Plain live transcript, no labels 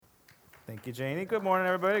Thank you, Janie. Good morning,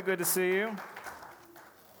 everybody. Good to see you.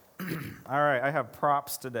 All right, I have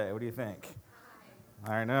props today. What do you think?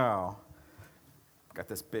 I know. Got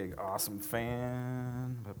this big, awesome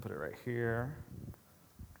fan. I'll put it right here.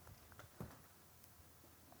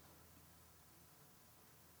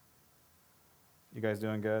 You guys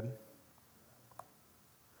doing good?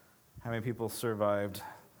 How many people survived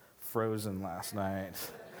Frozen last night?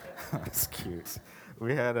 That's cute.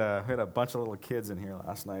 We had a bunch of little kids in here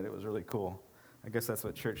last night. It was really cool. I guess that's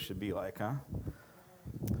what church should be like, huh?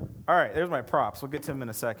 All right, there's my props. We'll get to them in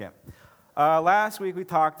a second. Last week we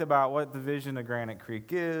talked about what the vision of Granite Creek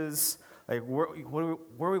is, like where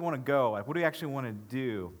we want to go, like what do we actually want to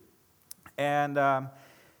do, and the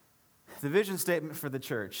vision statement for the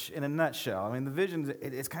church in a nutshell. I mean, the vision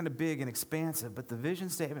it's kind of big and expansive, but the vision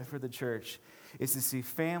statement for the church is to see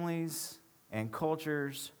families and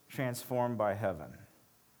cultures transformed by heaven,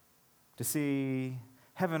 to see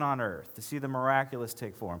heaven on earth, to see the miraculous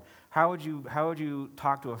take form. How would you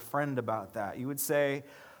talk to a friend about that? You would say,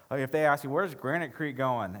 if they ask you, "Where's Granite Creek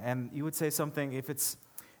going?" and you would say something. If it's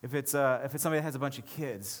somebody that has a bunch of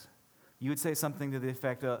kids, you would say something to the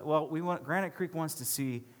effect of, "Well, Granite Creek wants to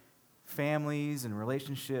see families and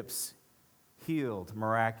relationships healed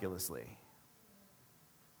miraculously.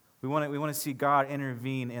 We want to see God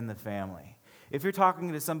intervene in the family." If you're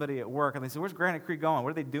talking to somebody at work and they say, "Where's Granite Creek going?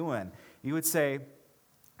 What are they doing?" You would say,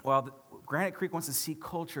 "Well, Granite Creek wants to see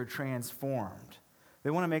culture transformed.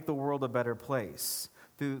 They want to make the world a better place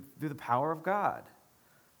through the power of God,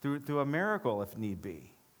 through a miracle if need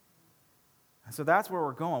be." And so that's where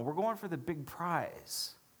we're going. We're going for the big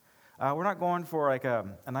prize. We're not going for like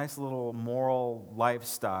a nice little moral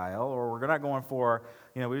lifestyle, or we're not going for,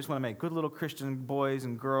 we just want to make good little Christian boys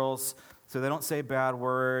and girls so they don't say bad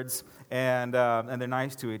words and they're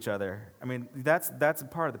nice to each other. I mean, that's a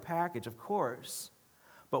part of the package, of course.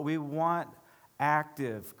 But we want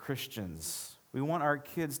active Christians. We want our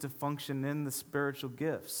kids to function in the spiritual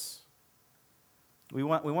gifts. We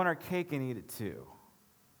want our cake and eat it too.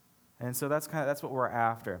 And so that's what we're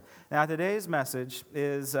after. Now, today's message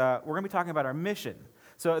is we're going to be talking about our mission.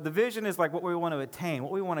 So the vision is like what we want to attain,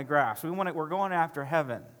 what we want to grasp. We're going after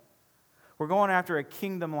heaven. We're going after a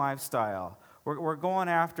kingdom lifestyle. We're going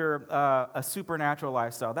after a supernatural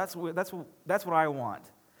lifestyle. That's what I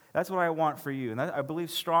want. That's what I want for you. And I believe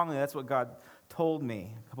strongly that's what God told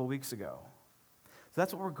me a couple weeks ago. So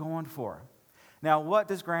that's what we're going for. Now, what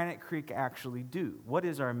does Granite Creek actually do? What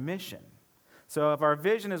is our mission? So if our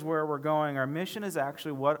vision is where we're going, our mission is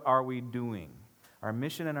actually what are we doing? Our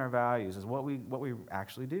mission and our values is what we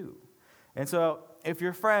actually do. And so if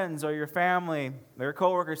your friends or your family or your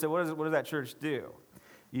coworkers say, what does that church do?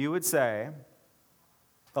 You would say,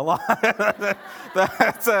 a lot.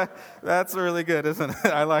 That's really good, isn't it?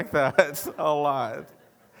 I like that. A lot.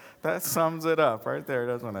 That sums it up right there,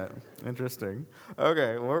 doesn't it? Interesting.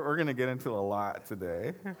 Okay, we're going to get into a lot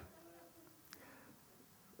today.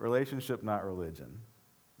 Relationship, not religion.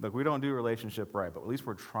 Look, we don't do relationship right, but at least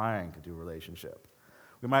we're trying to do relationship.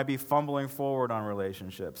 We might be fumbling forward on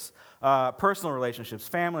relationships, personal relationships,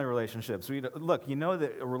 family relationships. Look, you know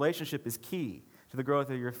that a relationship is key to the growth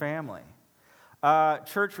of your family.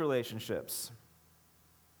 Church relationships.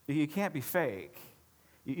 You can't be fake.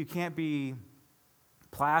 You can't be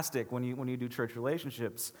plastic when you do church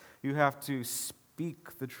relationships. You have to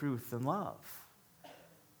speak the truth in love.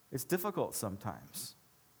 It's difficult sometimes.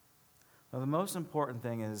 Now, the most important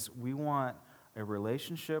thing is we want a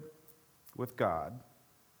relationship with God,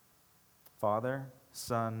 Father,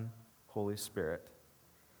 Son, Holy Spirit.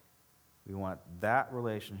 We want that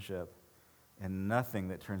relationship and nothing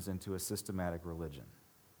that turns into a systematic religion.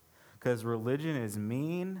 Because religion is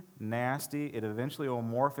mean, nasty, it eventually will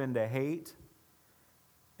morph into hate.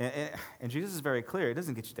 And Jesus is very clear, it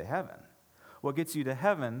doesn't get you to heaven. What gets you to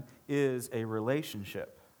heaven is a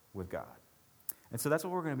relationship with God. And so that's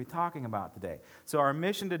what we're going to be talking about today. So our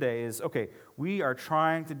mission today is, we are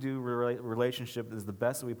trying to do relationship as the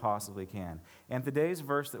best that we possibly can. And today's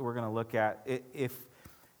verse that we're going to look at,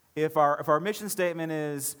 if our mission statement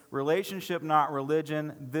is relationship, not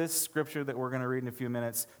religion, this scripture that we're going to read in a few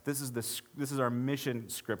minutes, this is our mission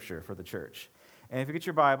scripture for the church. And if you get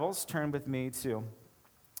your Bibles, turn with me to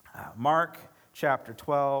Mark chapter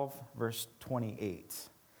 12, verse 28.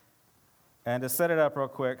 And to set it up real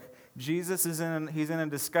quick, Jesus he's in a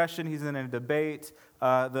discussion, he's in a debate.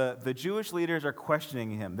 The Jewish leaders are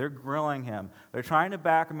questioning him. They're grilling him. They're trying to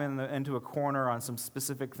back him into a corner on some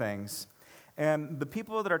specific things. And the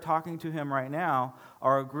people that are talking to him right now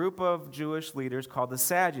are a group of Jewish leaders called the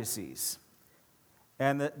Sadducees.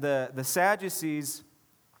 And the Sadducees,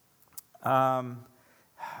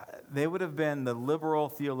 they would have been the liberal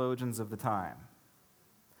theologians of the time.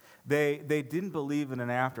 They didn't believe in an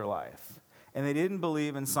afterlife. And they didn't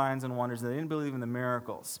believe in signs and wonders. And they didn't believe in the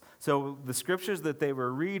miracles. So the scriptures that they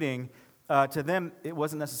were reading, to them, it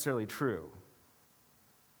wasn't necessarily true.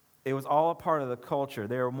 It was all a part of the culture.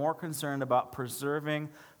 They were more concerned about preserving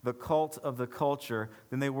the cult of the culture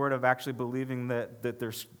than they were of actually believing that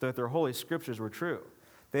their holy scriptures were true.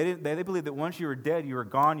 They believed that once you were dead, you were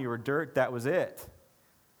gone, you were dirt, that was it.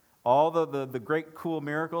 All the great cool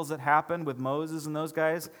miracles that happened with Moses and those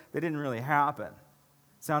guys, they didn't really happen.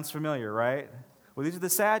 Sounds familiar, right? Well, these are the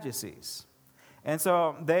Sadducees. And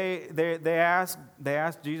so they asked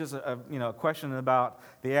Jesus a question about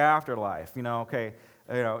the afterlife.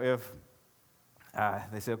 If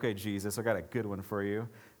they say, okay, Jesus, I got a good one for you.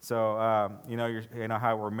 So you know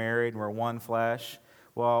how we're married and we're one flesh.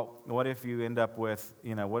 Well, what if you end up with,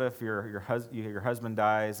 what if your husband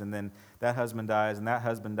dies, and then that husband dies, and that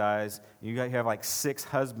husband dies, and you have like 6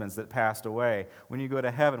 husbands that passed away. When you go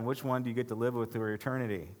to heaven, which one do you get to live with through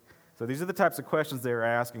eternity? So these are the types of questions they were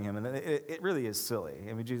asking him, and it really is silly.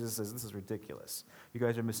 I mean, Jesus says, this is ridiculous. You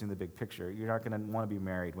guys are missing the big picture. You're not going to want to be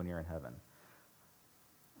married when you're in heaven.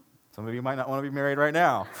 Some of you might not want to be married right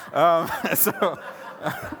now.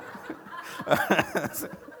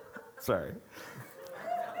 Sorry.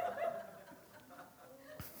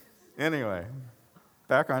 Anyway,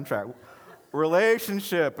 back on track.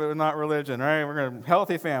 Relationship, not religion, right? We're going to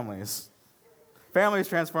healthy families. Families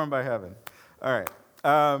transformed by heaven. All right.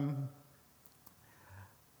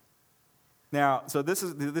 Now, so this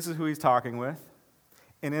is who he's talking with.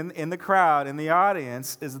 And in the crowd, in the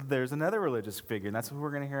audience, there's another religious figure, and that's who we're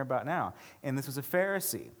going to hear about now. And this was a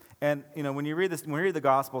Pharisee. And when you read the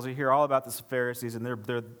Gospels, you hear all about the Pharisees, and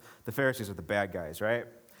the Pharisees are the bad guys, right?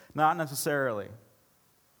 Not necessarily.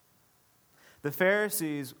 The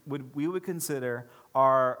Pharisees we would consider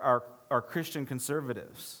are Christian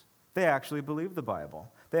conservatives. They actually believe the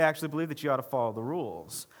Bible. They actually believe that you ought to follow the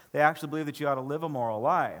rules. They actually believe that you ought to live a moral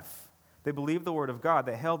life. They believed the Word of God.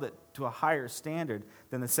 They held it to a higher standard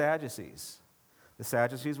than the Sadducees. The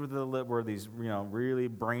Sadducees were these really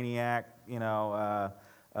brainiac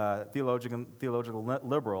theological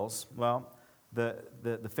liberals. Well,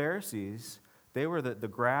 the Pharisees, they were the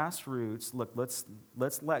grassroots. Look, let's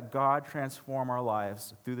let God transform our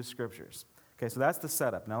lives through the Scriptures. Okay, so that's the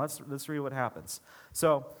setup. Now let's read what happens.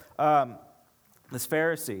 So this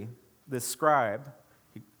Pharisee, this scribe,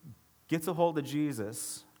 he gets a hold of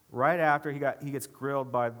Jesus right after he gets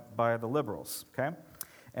grilled by the liberals. Okay,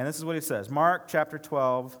 and this is what he says. Mark chapter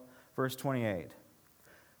 12, verse 28.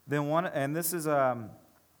 And this is in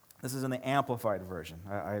the Amplified version.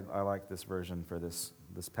 I like this version for this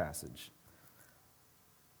passage.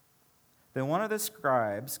 Then one of the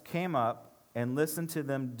scribes came up and listened to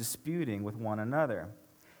them disputing with one another.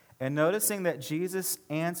 And noticing that Jesus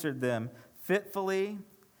answered them fitfully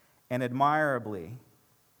and admirably,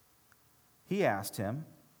 he asked him,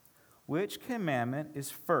 "Which commandment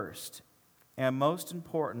is first and most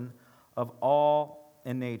important of all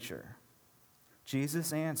in nature?"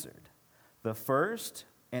 Jesus answered, "The first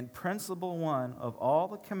and principal one of all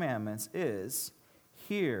the commandments is,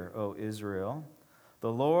 'Hear, O Israel,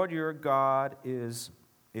 the Lord your God is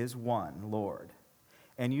one Lord.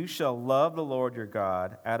 And you shall love the Lord your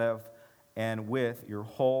God out of and with your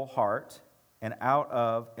whole heart, and out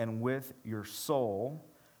of and with your soul,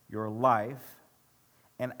 your life,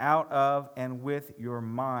 and out of and with your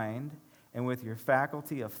mind, and with your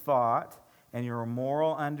faculty of thought, and your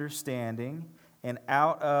moral understanding, and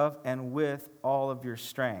out of and with all of your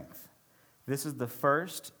strength. This is the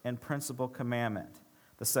first and principal commandment.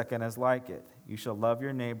 The second is like it. You shall love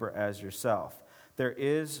your neighbor as yourself. There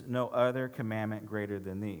is no other commandment greater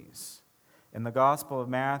than these." In the Gospel of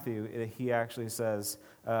Matthew, he actually says,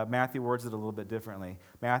 Matthew words it a little bit differently.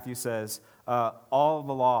 Matthew says, all of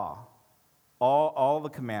the law, all the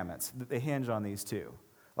commandments, they hinge on these two.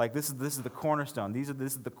 Like this is the cornerstone. This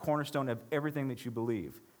is the cornerstone of everything that you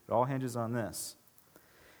believe. It all hinges on this.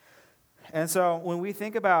 And so when we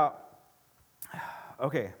think about,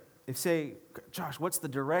 okay, if say, Josh, what's the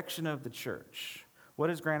direction of the church? What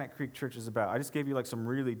is Granite Creek Church is about? I just gave you like some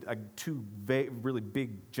really really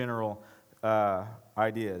big general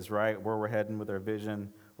ideas, right? Where we're heading with our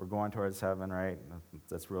vision. We're going towards heaven, right?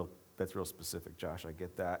 That's real specific, Josh. I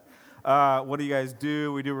get that. What do you guys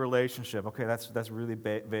do? We do relationship. Okay, that's really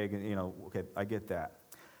vague, and okay, I get that.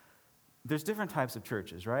 There's different types of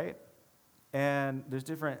churches, right? And there's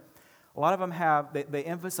different. A lot of them they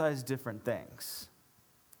emphasize different things.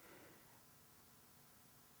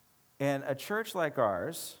 And a church like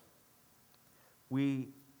ours, we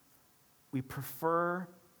prefer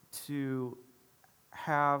to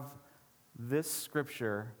have this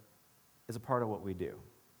scripture is a part of what we do.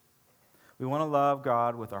 We want to love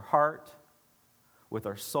God with our heart, with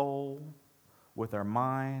our soul, with our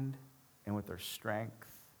mind, and with our strength.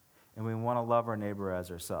 And we want to love our neighbor as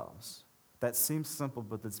ourselves. That seems simple,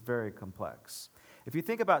 but it's very complex. If you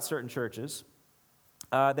think about certain churches,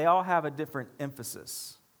 they all have a different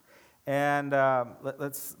emphasis. And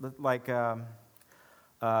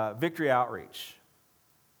Victory Outreach.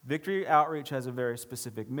 Victory Outreach has a very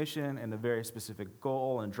specific mission and a very specific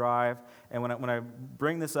goal and drive. And when I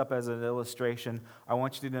bring this up as an illustration, I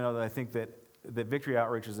want you to know that I think that Victory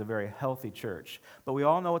Outreach is a very healthy church. But we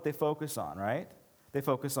all know what they focus on, right? They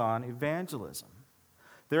focus on evangelism.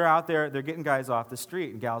 They're out there, they're getting guys off the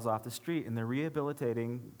street and gals off the street, and they're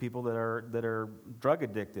rehabilitating people that are drug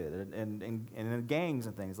addicted and in gangs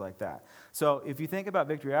and things like that. So if you think about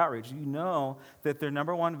Victory Outreach, you know that their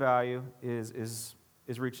number one value is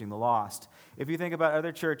reaching the lost. If you think about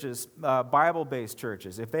other churches, Bible-based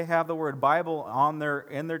churches, if they have the word Bible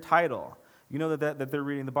in their title, you know that they're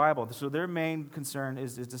reading the Bible. So their main concern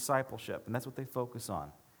is discipleship, and that's what they focus on.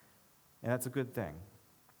 And that's a good thing.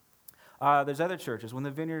 There's other churches. When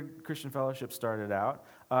the Vineyard Christian Fellowship started out,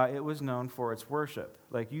 it was known for its worship.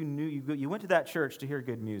 Like you went to that church to hear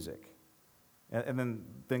good music, and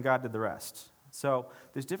then God did the rest. So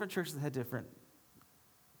there's different churches that had different,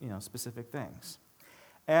 specific things.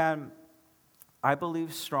 And I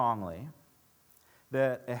believe strongly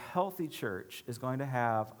that a healthy church is going to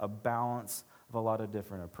have a balance of a lot of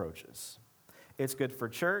different approaches. It's good for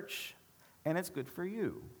church, and it's good for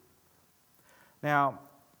you. Now,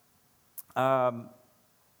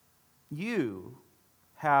 you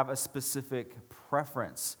have a specific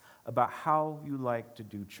preference about how you like to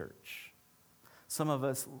do church. Some of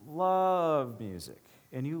us love music,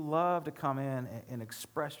 and you love to come in and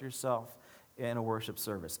express yourself in a worship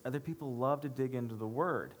service. Other people love to dig into the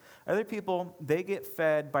Word. Other people, they get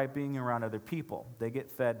fed by being around other people. They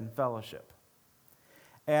get fed in fellowship.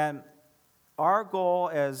 And our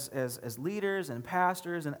goal as leaders and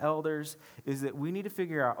pastors and elders is that we need to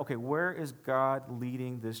figure out, okay, where is God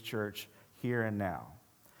leading this church here and now?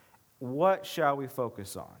 What shall we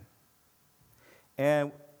focus on?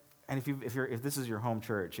 And if this is your home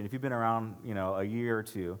church, and if you've been around, a year or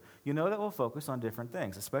two, you know that we'll focus on different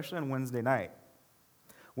things, especially on Wednesday night.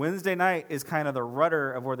 Wednesday night is kind of the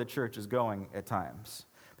rudder of where the church is going at times.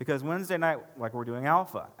 Because Wednesday night, like we're doing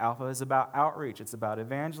Alpha. Alpha is about outreach. It's about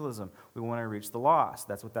evangelism. We want to reach the lost.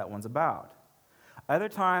 That's what that one's about. Other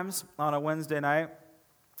times on a Wednesday night,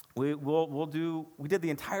 we did the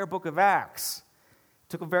entire book of Acts. It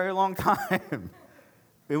took a very long time.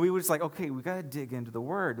 And we were just like, okay, we got to dig into the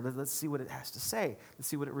Word. Let's see what it has to say. Let's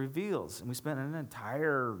see what it reveals. And we spent an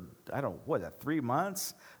entire, 3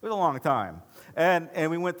 months? It was a long time. And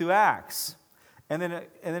we went through Acts. And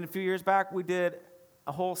then a few years back, we did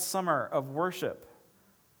a whole summer of worship.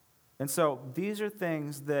 And so these are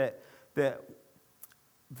things that the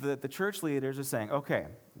church leaders are saying, okay,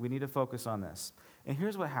 we need to focus on this. And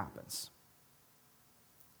here's what happens.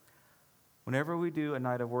 Whenever we do a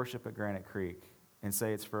night of worship at Granite Creek, and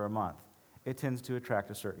say it's for a month, it tends to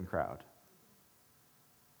attract a certain crowd.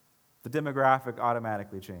 The demographic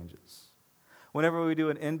automatically changes. Whenever we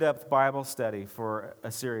do an in-depth Bible study for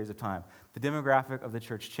a series of time, the demographic of the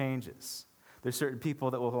church changes. There's certain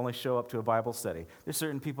people that will only show up to a Bible study. There's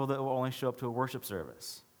certain people that will only show up to a worship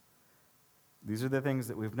service. These are the things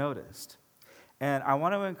that we've noticed. And I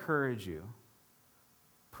want to encourage you,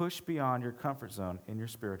 push beyond your comfort zone in your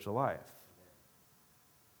spiritual life.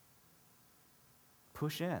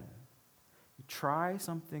 Push in. Try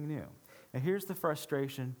something new. And here's the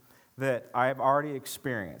frustration that I've already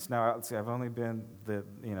experienced. Now, I've only been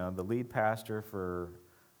the lead pastor for,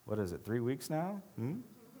 3 weeks now?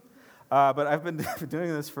 But I've been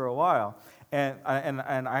doing this for a while. And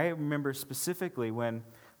I remember specifically when,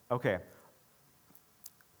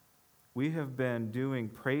 we have been doing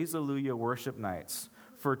Praise Alleluia worship nights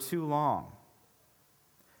for too long.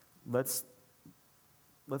 Let's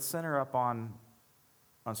center up on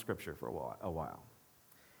Scripture for a while.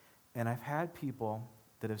 And I've had people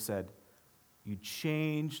that have said, you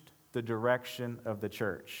changed the direction of the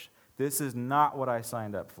church. This is not what I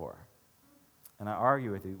signed up for. And I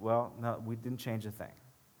argue with you, well, no, we didn't change a thing.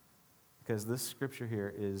 Because this Scripture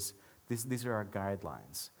here is, these are our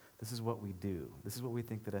guidelines. This is what we do. This is what we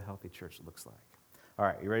think that a healthy church looks like. All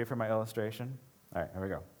right, you ready for my illustration? All right, here we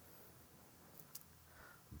go.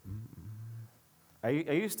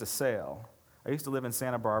 I used to sail. I used to live in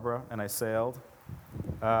Santa Barbara, and I sailed.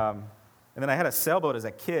 And then I had a sailboat as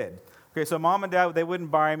a kid. Okay, so mom and dad, they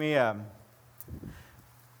wouldn't buy me a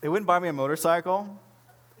motorcycle,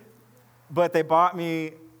 but they bought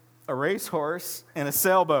me a racehorse, and a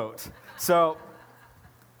sailboat. So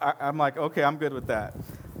I'm like, okay, I'm good with that.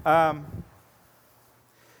 A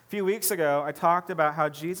few weeks ago, I talked about how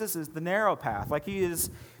Jesus is the narrow path. Like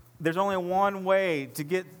there's only one way to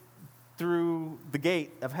get through the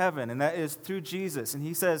gate of heaven, and that is through Jesus. And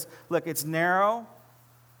he says, look, it's narrow,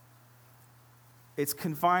 it's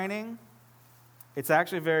confining, it's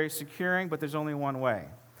actually very securing, but there's only one way.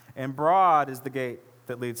 And broad is the gate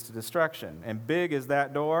that leads to destruction. And big is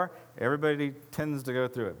that door. Everybody tends to go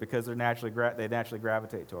through it because they naturally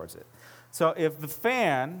gravitate towards it. So if the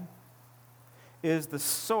fan is the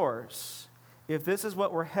source, if this is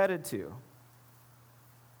what we're headed to,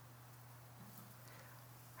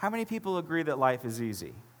 how many people agree that life is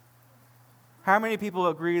easy? How many people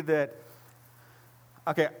agree that,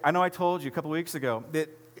 okay, I know I told you a couple weeks ago that,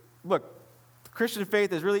 look, Christian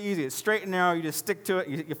faith is really easy. It's straight and narrow. You just stick to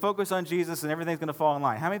it. You focus on Jesus and everything's going to fall in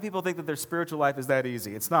line. How many people think that their spiritual life is that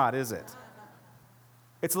easy? It's not, is it?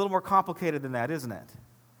 It's a little more complicated than that, isn't it?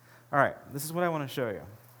 All right, this is what I want to show you.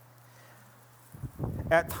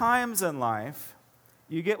 At times in life,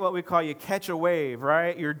 you get what we call you catch a wave,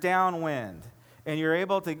 right? You're downwind, and you're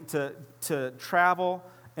able to travel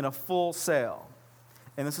in a full sail.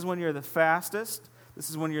 And this is when you're the fastest. This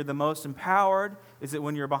is when you're the most empowered. Is it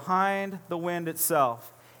when you're behind the wind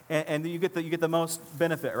itself? And you get the most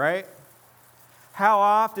benefit, right? How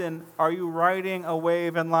often are you riding a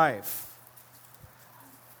wave in life?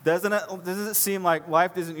 Doesn't it seem like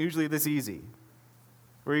life isn't usually this easy?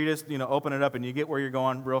 Where you just, open it up and you get where you're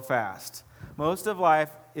going real fast. Most of life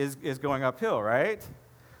is going uphill, right?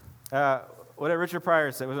 What did Richard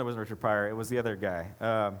Pryor say? It wasn't Richard Pryor. It was the other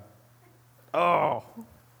guy.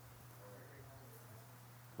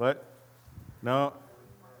 What? No.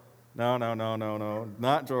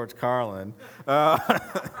 Not George Carlin. No.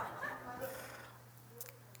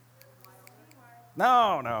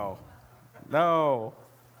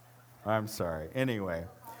 I'm sorry. Anyway.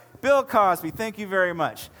 Bill Cosby, thank you very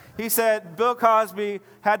much. He said Bill Cosby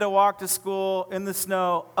had to walk to school in the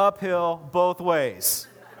snow uphill both ways,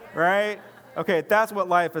 right? Okay, that's what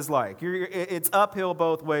life is like. It's uphill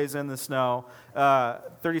both ways in the snow,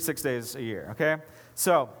 36 days a year, okay?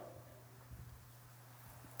 So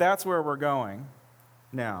that's where we're going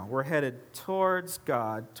now. We're headed towards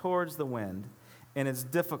God, towards the wind, and it's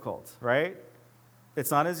difficult, right?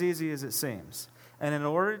 It's not as easy as it seems. And in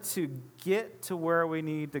order to get to where we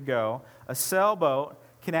need to go, a sailboat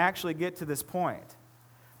can actually get to this point.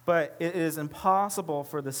 But it is impossible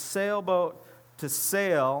for the sailboat to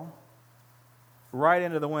sail right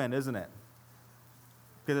into the wind, isn't it?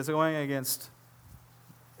 Because it's going against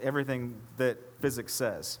everything that physics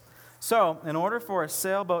says. So, in order for a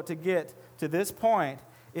sailboat to get to this point,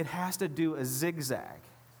 it has to do a zigzag.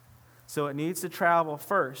 So it needs to travel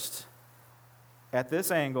first at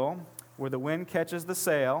this angle, where the wind catches the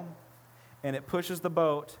sail, and it pushes the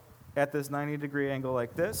boat at this 90-degree angle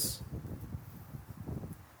like this.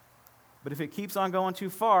 But if it keeps on going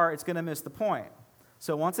too far, it's going to miss the point.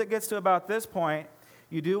 So once it gets to about this point,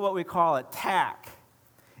 you do what we call a tack.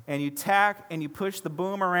 And you tack and you push the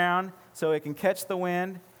boom around so it can catch the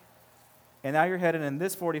wind, and now you're headed in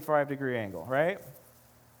this 45-degree angle, right?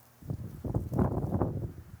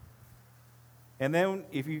 And then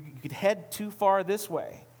if you could head too far this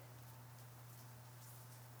way,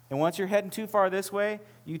 and once you're heading too far this way,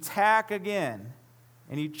 you tack again,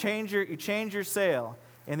 and you change your sail,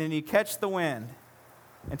 and then you catch the wind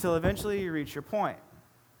until eventually you reach your point.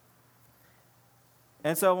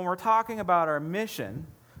 And so when we're talking about our mission,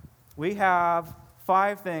 we have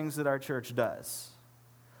 5 things that our church does.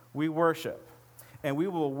 We worship, and we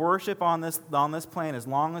will worship on this plane as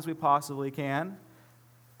long as we possibly can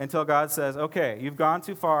until God says, okay, you've gone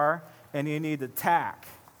too far, and you need to tack.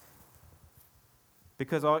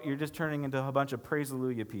 Because you're just turning into a bunch of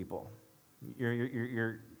praise-alleluia people.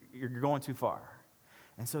 You're going too far.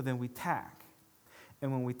 And so then we tack.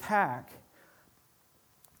 And when we tack,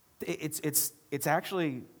 it's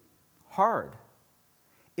actually hard.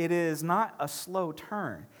 It is not a slow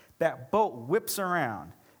turn. That boat whips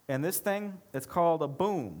around. And this thing, it's called a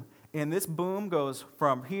boom. And this boom goes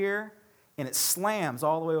from here, and it slams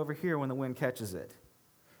all the way over here when the wind catches it.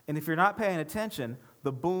 And if you're not paying attention,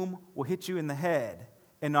 the boom will hit you in the head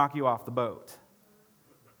and knock you off the boat.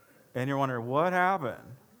 And you're wondering, what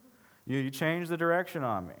happened? You changed the direction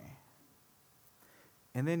on me.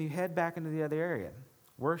 And then you head back into the other area,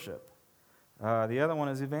 worship. The other one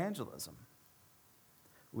is evangelism.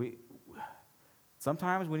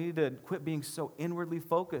 Sometimes we need to quit being so inwardly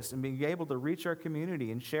focused and being able to reach our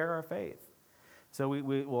community and share our faith. So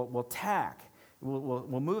we'll tack.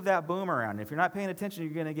 We'll move that boom around. If you're not paying attention,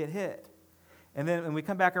 you're going to get hit. And then when we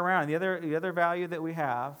come back around, the other value that we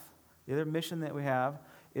have, the other mission that we have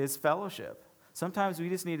is fellowship. Sometimes we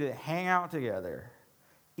just need to hang out together,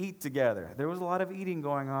 eat together. There was a lot of eating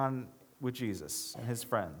going on with Jesus and his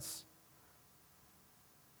friends.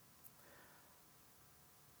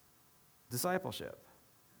 Discipleship.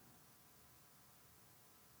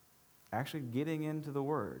 Actually getting into the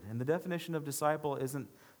Word. And the definition of disciple isn't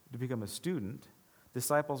to become a student.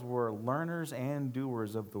 Disciples were learners and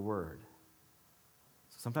doers of the Word.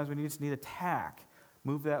 So sometimes we just need to tack,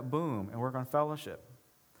 move that boom, and work on fellowship.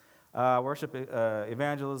 Worship,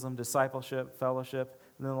 evangelism, discipleship, fellowship.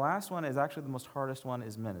 And then the last one is actually the most hardest one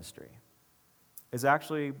is ministry. Is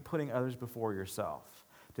actually putting others before yourself.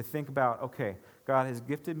 To think about, okay, God has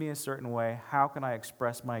gifted me a certain way. How can I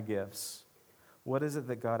express my gifts? What is it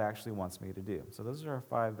that God actually wants me to do? So those are our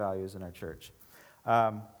 5 values in our church.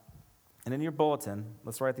 And in your bulletin,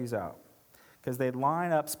 let's write these out. Because they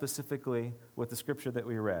line up specifically with the scripture that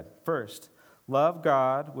we read. First, love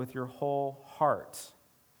God with your whole heart.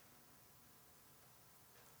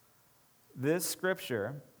 This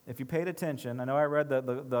scripture, if you paid attention, I know I read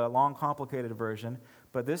the long, complicated version,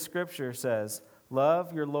 but this scripture says,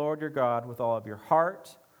 love your Lord your God with all of your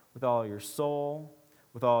heart, with all your soul,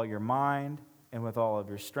 with all your mind, and with all of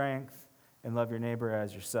your strength, and love your neighbor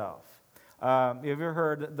as yourself. Have you ever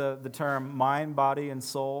heard the term mind, body, and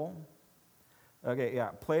soul? Okay, yeah.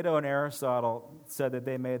 Plato and Aristotle said that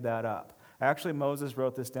they made that up. Actually, Moses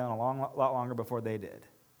wrote this down a lot longer before they did.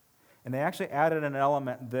 And they actually added an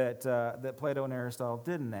element that Plato and Aristotle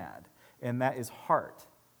didn't add, and that is heart.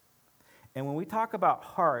 And when we talk about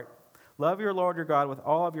heart, love your Lord your God with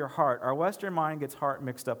all of your heart. Our Western mind gets heart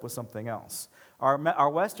mixed up with something else. Our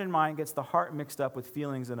Western mind gets the heart mixed up with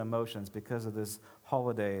feelings and emotions because of this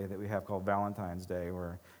holiday that we have called Valentine's Day,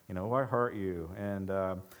 where, I hurt you, and,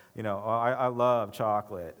 I love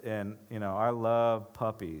chocolate, and, I love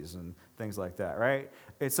puppies and things like that, right?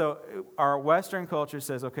 And so our Western culture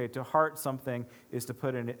says, okay, to heart something is to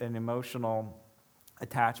put an emotional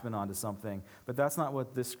attachment onto something. But that's not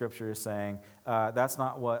what this scripture is saying. That's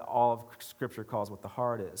not what all of Scripture calls what the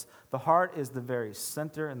heart is. The heart is the very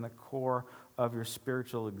center and the core of your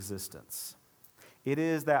spiritual existence. It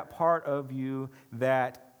is that part of you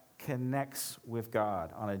that connects with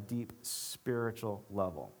God on a deep spiritual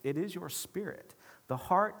level. It is your spirit. The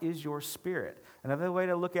heart is your spirit. Another way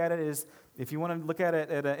to look at it is, if you want to look at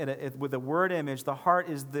it with a word image, the heart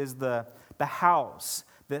is the house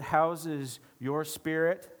that houses your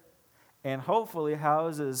spirit and hopefully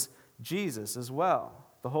houses Jesus as well.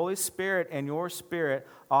 The Holy Spirit and your spirit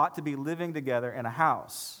ought to be living together in a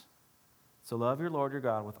house. So love your Lord your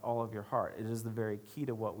God with all of your heart. It is the very key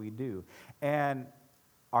to what we do. And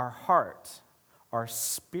our heart, our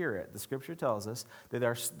spirit, the scripture tells us that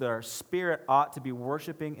our spirit ought to be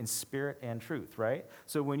worshiping in spirit and truth, right?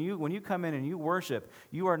 So when you come in and you worship,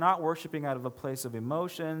 you are not worshiping out of a place of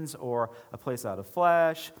emotions or a place out of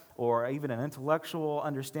flesh or even an intellectual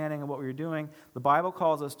understanding of what we're doing. The Bible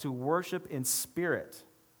calls us to worship in spirit,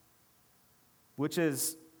 which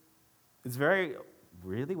is, it's very,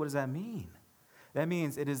 really, what does that mean? That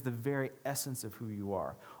means it is the very essence of who you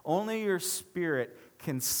are. Only your spirit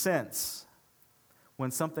can sense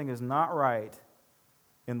when something is not right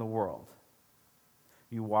in the world.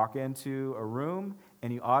 You walk into a room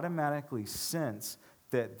and you automatically sense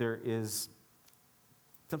that there is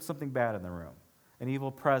something bad in the room, an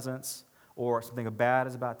evil presence, or something bad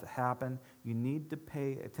is about to happen. You need to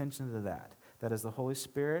pay attention to that. That is the Holy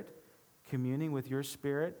Spirit communing with your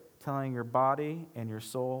spirit, telling your body and your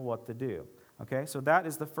soul what to do. Okay, so that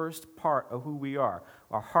is the first part of who we are.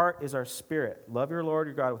 Our heart is our spirit. Love your Lord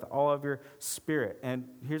your God with all of your spirit. And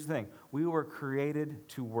here's the thing. We were created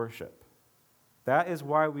to worship. That is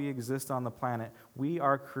why we exist on the planet. We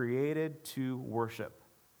are created to worship.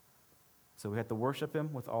 So we have to worship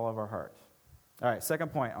him with all of our heart. All right, second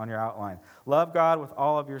point on your outline. Love God with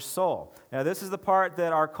all of your soul. Now, this is the part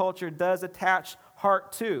that our culture does attach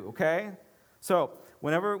heart to, okay? So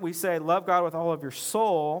whenever we say love God with all of your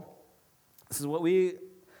soul, this is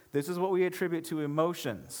what we attribute to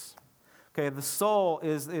emotions. Okay, the soul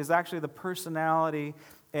is actually the personality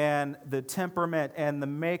and the temperament and the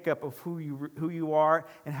makeup of who you are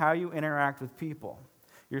and how you interact with people.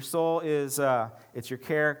 Your soul is it's your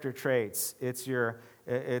character traits. It's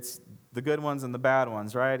the good ones and the bad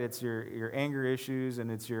ones, right? It's your anger issues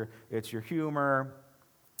and it's your humor.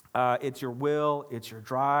 It's your will. It's your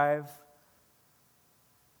drive.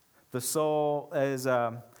 The soul is.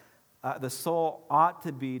 The soul ought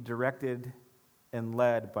to be directed and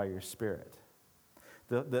led by your spirit.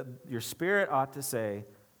 Your spirit ought to say,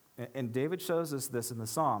 and David shows us this in the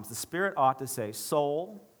Psalms, the spirit ought to say,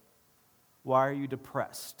 soul, Why are you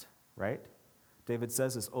depressed? Right? David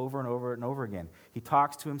says this over and over and over again. He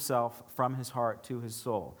talks to himself from his heart to his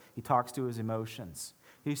soul. He talks to his emotions.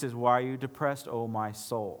 He says, why are you depressed, O my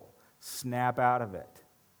soul? Snap out of it.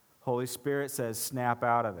 Holy Spirit says, snap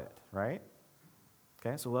out of it, right?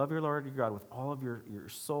 Okay, so love your Lord your God with all of your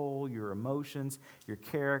soul, your emotions, your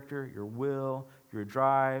character, your will, your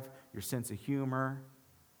drive, your sense of humor.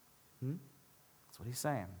 That's what he's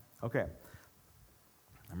saying. Okay,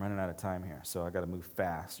 I'm running out of time here, so I got to move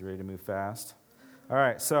fast. You ready to move fast? All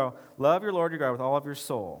right, so love your Lord your God with all of your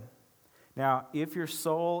soul. Now, if your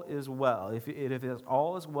soul is well, if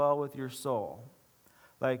all is well with your soul,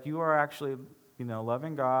 like you are actually,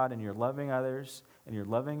 loving God and you're loving others and you're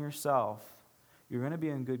loving yourself, you're going to be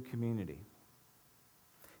in good community.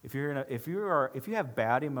 If you have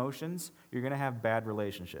bad emotions, you're going to have bad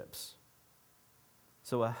relationships.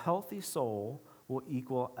 So a healthy soul will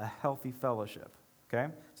equal a healthy fellowship.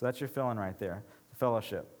 Okay? So that's your fill-in right there, the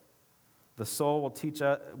fellowship. The soul will teach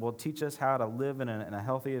us how to live in a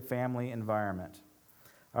healthy family environment.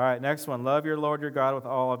 All right, next one. Love your Lord your God with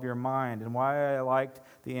all of your mind. And why I liked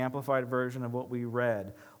the amplified version of what we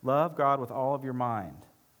read. Love God with all of your mind.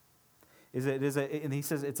 And he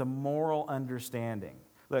says it's a moral understanding.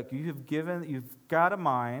 Look, you've got a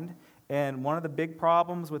mind, and one of the big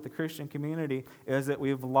problems with the Christian community is that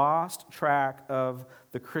we've lost track of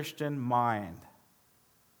the Christian mind.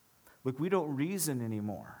 Look, we don't reason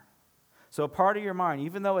anymore. So a part of your mind,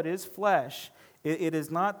 even though it is flesh, it is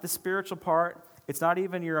not the spiritual part, it's not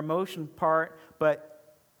even your emotion part,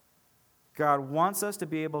 but God wants us to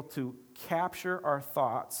be able to capture our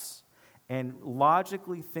thoughts and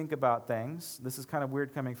logically think about things. This is kind of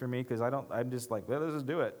weird coming from me because I'm just like, well, let's just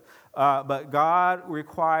do it. But God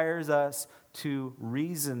requires us to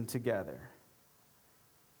reason together,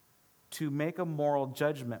 to make a moral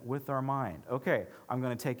judgment with our mind. Okay, I'm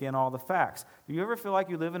going to take in all the facts. Do you ever feel like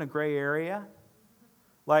you live in a gray area?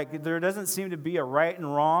 Like there doesn't seem to be a right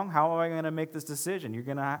and wrong. How am I going to make this decision? You're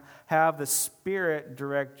going to have the Spirit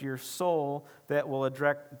direct your soul that will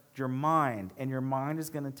direct your mind. And your mind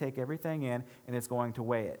is going to take everything in and it's going to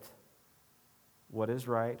weigh it. What is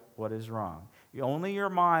right? What is wrong? Only your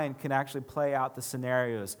mind can actually play out the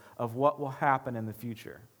scenarios of what will happen in the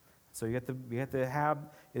future. So it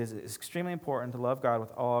is extremely important to love God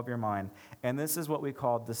with all of your mind. And this is what we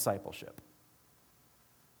call discipleship.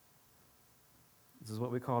 This is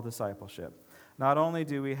what we call discipleship. Not only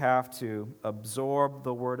do we have to absorb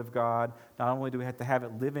the Word of God, not only do we have to have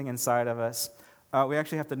it living inside of us, we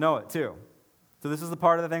actually have to know it too. So this is the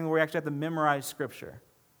part of the thing where we actually have to memorize Scripture,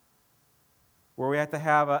 where we have to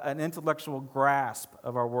have an intellectual grasp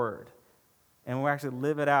of our Word, and we actually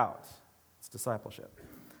live it out. It's discipleship.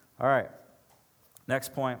 All right,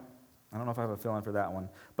 next point. I don't know if I have a fill-in for that one,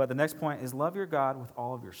 but the next point is love your God with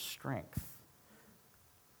all of your strength.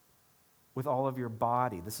 With all of your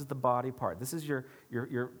body. This is the body part. This is your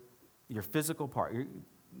physical part. Your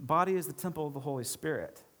body is the temple of the Holy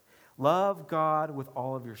Spirit. Love God with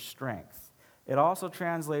all of your strength. It also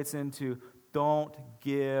translates into don't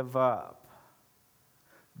give up.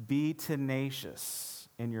 Be tenacious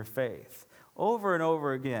in your faith. Over and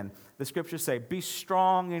over again, the scriptures say, be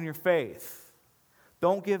strong in your faith.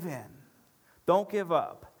 Don't give in. Don't give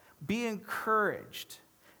up. Be encouraged.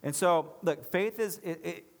 And so, look, faith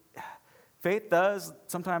does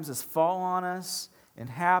sometimes just fall on us and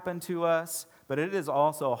happen to us, but it is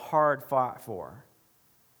also hard fought for.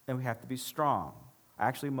 And we have to be strong,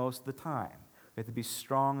 actually most of the time. We have to be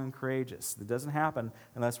strong and courageous. It doesn't happen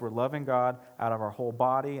unless we're loving God out of our whole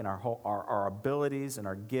body and our abilities and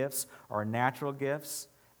our gifts, our natural gifts,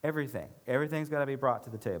 everything. Everything's got to be brought to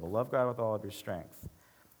the table. Love God with all of your strength.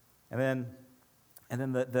 And then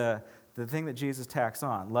the thing that Jesus tacks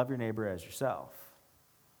on, love your neighbor as yourself.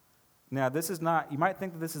 Now, this is not, you might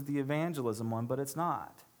think that this is the evangelism one, but it's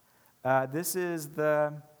not. This is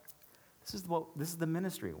the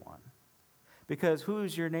ministry one. Because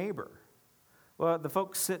who's your neighbor? Well, the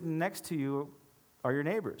folks sitting next to you are your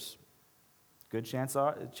neighbors. Good chance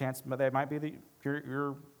they might be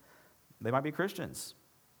they might be Christians.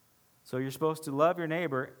 So you're supposed to love your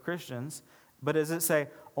neighbor, Christians, but does it say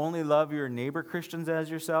only love your neighbor Christians as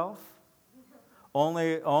yourself?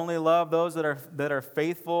 Only love those that are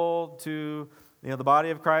faithful to the body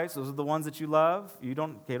of Christ. Those are the ones that you love. You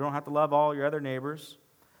don't have to love all your other neighbors.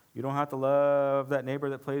 You don't have to love that neighbor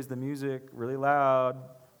that plays the music really loud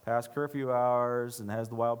past curfew hours and has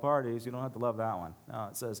the wild parties. You don't have to love that one. No,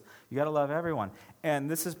 it says you got to love everyone. And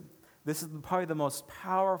this is probably the most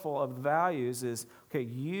powerful of the values is, okay,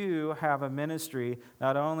 you have a ministry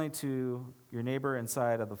not only to your neighbor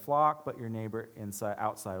inside of the flock, but your neighbor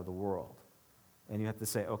outside of the world. And you have to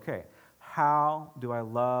say, okay, how do I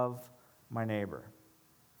love my neighbor?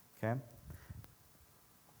 Okay?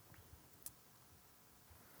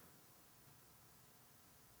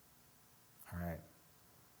 All right.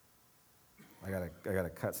 I gotta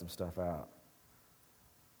cut some stuff out.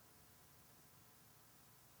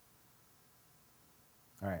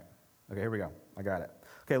 All right. Okay, here we go. I got it.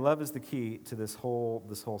 Okay, love is the key to this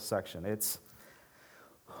whole section. It's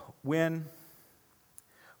when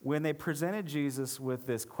they presented Jesus with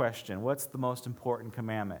this question, what's the most important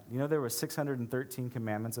commandment? You know there were 613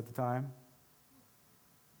 commandments at the time?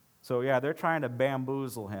 So yeah, they're trying to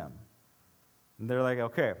bamboozle him. And they're like,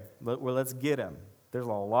 okay, let's get him. There's a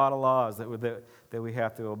lot of laws that we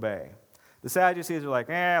have to obey. The Sadducees are like,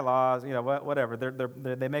 laws, whatever.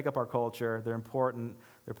 They make up our culture. They're important.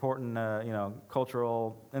 They're important,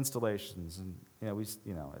 cultural installations, and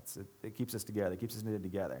it keeps us together. It keeps us knitted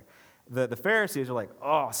together. The Pharisees are like,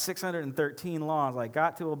 613 laws I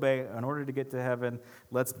got to obey in order to get to heaven.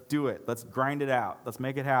 Let's do it. Let's grind it out. Let's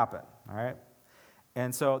make it happen. All right.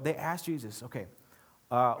 And so they asked Jesus, okay,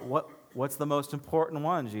 what's the most important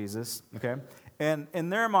one, Jesus? Okay. And in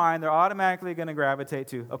their mind, they're automatically going to gravitate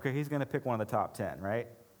to, okay, he's going to pick one of the top 10, right?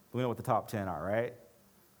 We know what the top 10 are, right?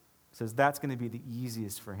 Says that's going to be the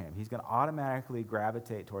easiest for him. He's going to automatically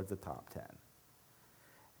gravitate towards the top 10.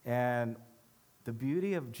 And the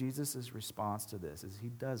beauty of Jesus' response to this is he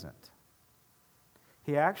doesn't.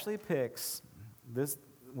 He actually picks this,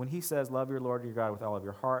 when he says, love your Lord your God with all of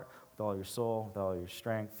your heart, with all your soul, with all your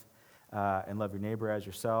strength, and love your neighbor as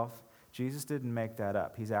yourself. Jesus didn't make that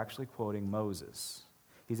up. He's actually quoting Moses.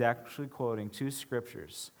 He's actually quoting two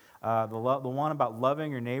scriptures. The one about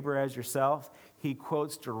loving your neighbor as yourself, he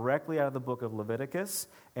quotes directly out of the book of Leviticus.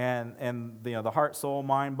 And the heart, soul,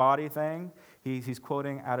 mind, body thing, he's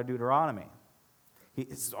quoting out of Deuteronomy.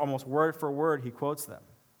 It's almost word for word, he quotes them.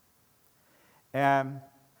 And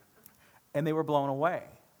they were blown away.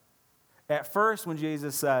 At first, when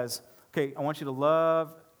Jesus says, okay, I want you to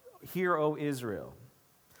love, hear, O Israel.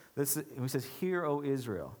 When he says, hear, O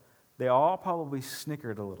Israel, they all probably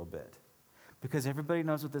snickered a little bit because everybody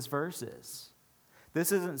knows what this verse is.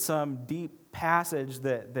 This isn't some deep passage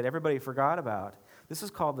that everybody forgot about. This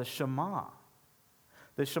is called the Shema.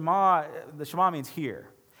 The Shema means hear.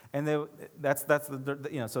 And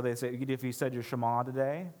so they say, if you said your Shema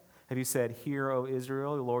today, have you said, hear, O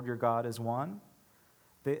Israel, the Lord your God is one?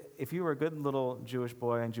 If you were a good little Jewish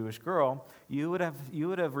boy and Jewish girl, you would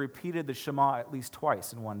have repeated the Shema at least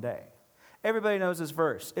twice in one day. Everybody knows this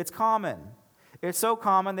verse. It's common. It's so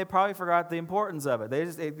common they probably forgot the importance of it.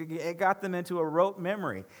 It got them into a rote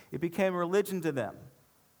memory. It became religion to them.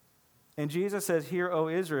 And Jesus says, "Hear, O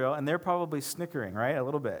Israel," and they're probably snickering, right, a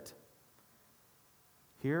little bit.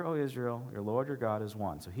 Hear, O Israel, your Lord your God is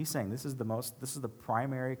one. So he's saying this is the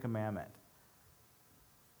primary commandment.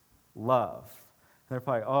 Love. They're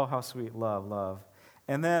probably, oh, how sweet, love.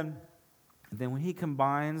 And then when he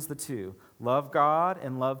combines the two, love God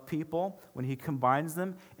and love people, when he combines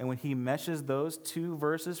them and when he meshes those two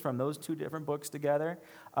verses from those two different books together,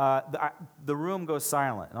 the room goes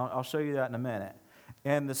silent. And I'll show you that in a minute.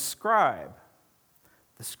 And the scribe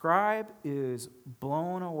is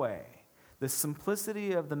blown away. The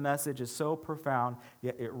simplicity of the message is so profound,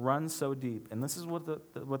 yet it runs so deep. And this is what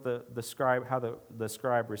the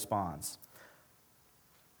scribe responds.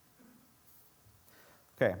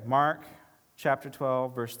 Okay, Mark chapter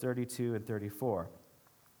 12, verse 32 and 34.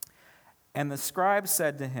 And the scribe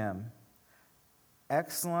said to him,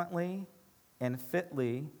 "Excellently and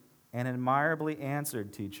fitly and admirably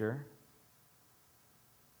answered, teacher.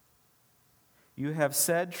 You have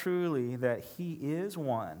said truly that he is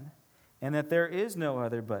one, and that there is no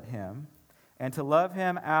other but him, and to love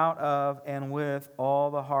him out of and with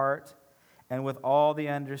all the heart, and with all the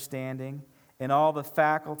understanding, and all the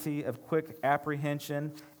faculty of quick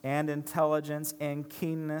apprehension, and intelligence, and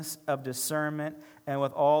keenness of discernment, and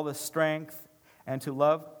with all the strength, and to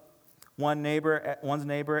love one's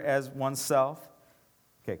neighbor as oneself."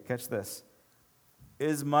 Okay, catch this.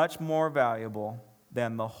 "Is much more valuable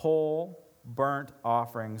than the whole burnt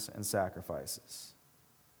offerings and sacrifices."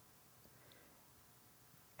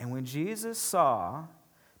 And when Jesus saw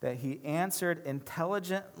that he answered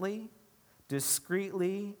intelligently,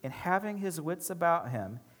 discreetly, and having his wits about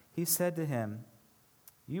him, he said to him,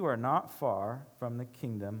 "You are not far from the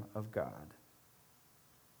kingdom of God."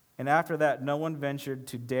 And after that, no one ventured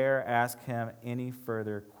to dare ask him any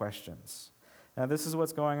further questions. Now, this is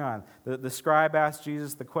what's going on. The scribe asked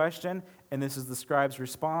Jesus the question, and this is the scribe's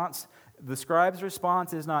response. The scribe's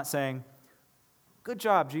response is not saying, "Good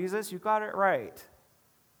job, Jesus, you got it right."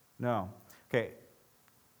 No. Okay,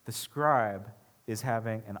 the scribe is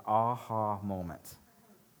having an aha moment.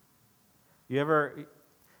 You ever,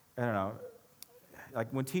 I don't know, like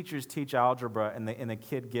when teachers teach algebra and the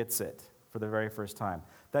kid gets it for the very first time.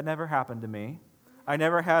 That never happened to me. I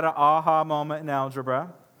never had an aha moment in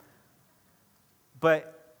algebra.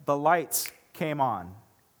 But the lights came on,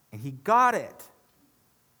 and he got it.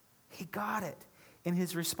 He got it. And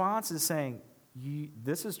his response is saying,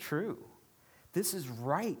 this is true. This is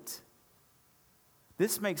right.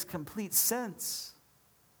 This makes complete sense.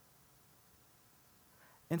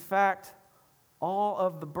 In fact, all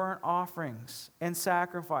of the burnt offerings and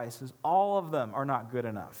sacrifices, all of them are not good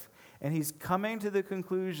enough. And he's coming to the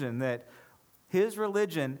conclusion that his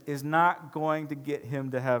religion is not going to get him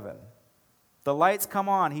to heaven. The lights come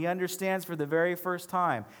on. He understands for the very first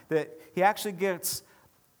time that he actually gets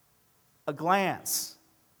a glance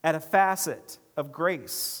at a facet of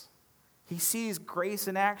grace. He sees grace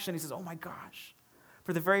in action. He says, oh my gosh,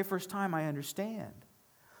 for the very first time I understand.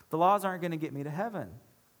 The laws aren't going to get me to heaven.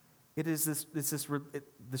 It is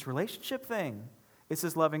this relationship thing. It's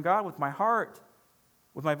this loving God with my heart,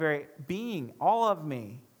 with my very being, all of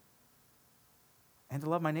me. And to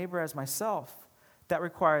love my neighbor as myself. That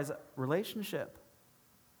requires relationship.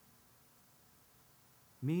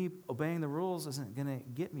 Me obeying the rules isn't going to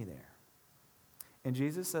get me there. And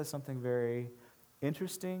Jesus says something very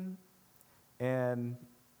interesting and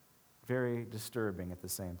very disturbing at the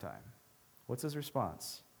same time. What's his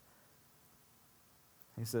response?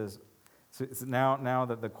 He says, so now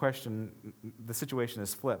that the situation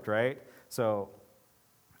is flipped, right? So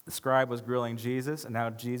the scribe was grilling Jesus, and now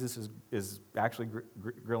Jesus is actually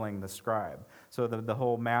grilling the scribe. So the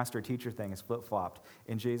whole master-teacher thing is flip-flopped.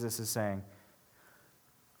 And Jesus is saying,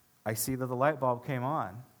 I see that the light bulb came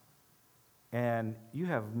on, and you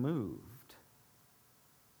have moved.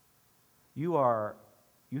 You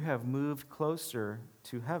have moved closer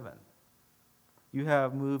to heaven. You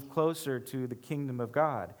have moved closer to the kingdom of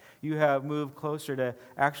God. You have moved closer to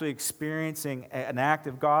actually experiencing an act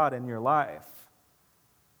of God in your life.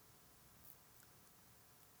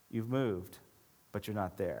 You've moved, but you're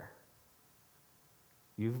not there.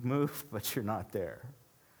 You've moved, but you're not there.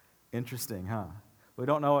 Interesting, huh? We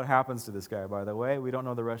don't know what happens to this guy, by the way. We don't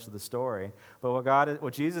know the rest of the story. But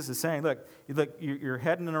what Jesus is saying, look, you're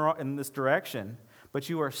heading in this direction, but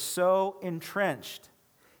you are so entrenched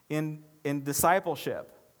in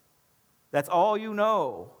discipleship. That's all you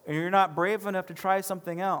know, and you're not brave enough to try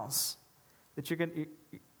something else, that you're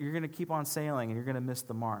going to keep on sailing, and you're going to miss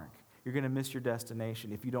the mark. You're going to miss your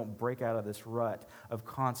destination if you don't break out of this rut of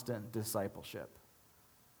constant discipleship.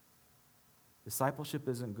 Discipleship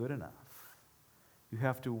isn't good enough. You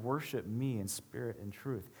have to worship me in spirit and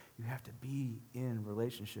truth. You have to be in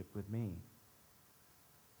relationship with me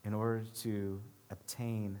in order to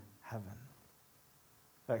obtain heaven.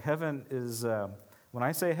 Like heaven is, when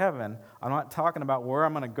I say heaven, I'm not talking about where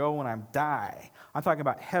I'm going to go when I die. I'm talking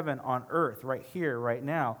about heaven on earth, right here, right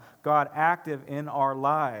now. God active in our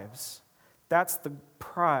lives. That's the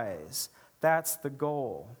prize. That's the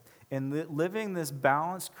goal. In living this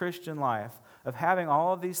balanced Christian life of having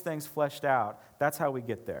all of these things fleshed out, that's how we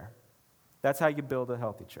get there. That's how you build a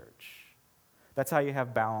healthy church. That's how you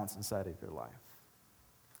have balance inside of your life.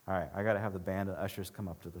 All right, I got to have the band and ushers come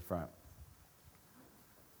up to the front.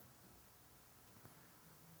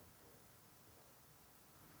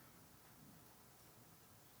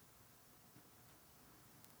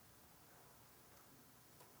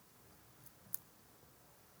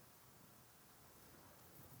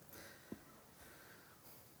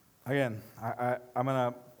 Again, I'm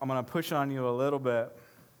gonna push on you a little bit.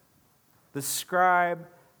 The scribe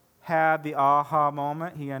had the aha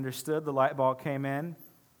moment. He understood. The light bulb came in.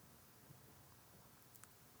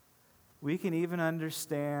 We can even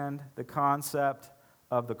understand the concept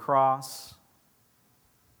of the cross.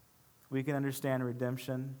 We can understand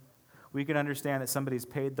redemption. We can understand that somebody's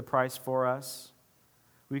paid the price for us.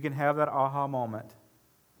 We can have that aha moment.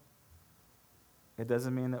 It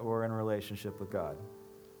doesn't mean that we're in a relationship with God.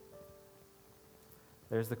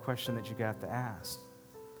 There's the question that you got to ask.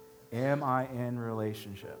 Am I in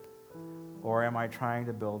relationship? Or am I trying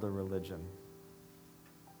to build a religion?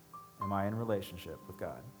 Am I in relationship with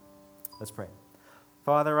God? Let's pray.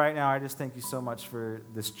 Father, right now I just thank you so much for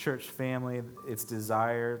this church family, its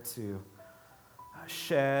desire to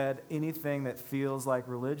shed anything that feels like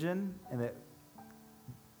religion and that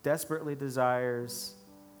desperately desires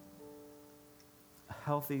a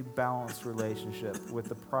healthy, balanced relationship with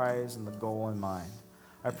the prize and the goal in mind.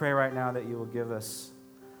 I pray right now that you will give us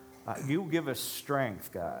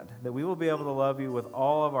strength, God, that we will be able to love you with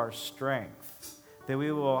all of our strength, that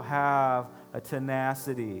we will have a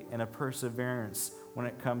tenacity and a perseverance when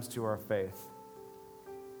it comes to our faith.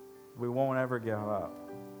 We won't ever give up.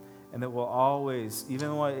 and that we'll always,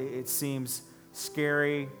 even when it seems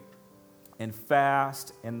scary and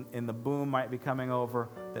fast, and the boom might be coming over,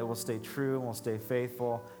 that we'll stay true and we'll stay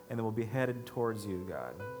faithful, and that we'll be headed towards you,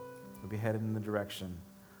 God. We'll be headed in the direction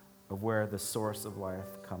of where the source of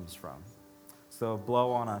life comes from. So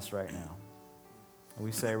blow on us right now. And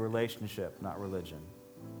we say relationship, not religion.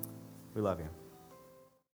 We love you.